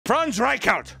Franz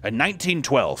Reichelt in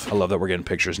 1912. I love that we're getting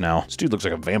pictures now. This dude looks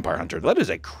like a vampire hunter. That is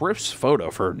a crisp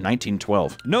photo for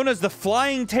 1912. Known as the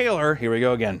Flying Tailor, here we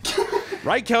go again.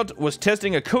 Reichelt was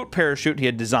testing a coat parachute he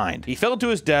had designed. He fell to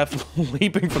his death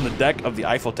leaping from the deck of the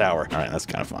Eiffel Tower. All right, that's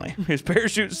kind of funny. His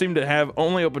parachute seemed to have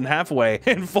only opened halfway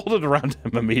and folded around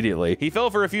him immediately. He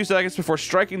fell for a few seconds before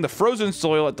striking the frozen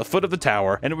soil at the foot of the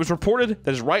tower, and it was reported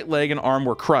that his right leg and arm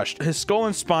were crushed, his skull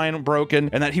and spine broken,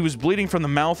 and that he was bleeding from the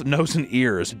mouth, nose, and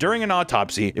ears. During an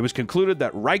autopsy, it was concluded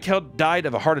that Reichelt died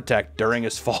of a heart attack during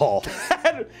his fall.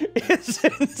 That is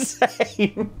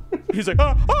insane. He's like,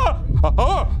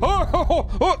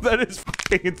 that is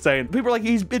fucking insane. People are like,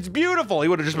 it's beautiful. He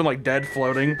would have just been like dead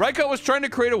floating. Reichelt was trying to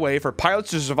create a way for pilots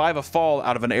to survive a fall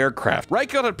out of an aircraft.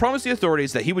 Reichelt had promised the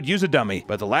authorities that he would use a dummy,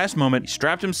 but at the last moment, he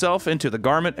strapped himself into the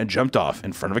garment and jumped off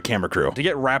in front of a camera crew. To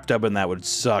get wrapped up in that would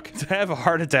suck. To have a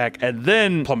heart attack and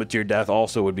then plummet to your death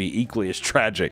also would be equally as tragic.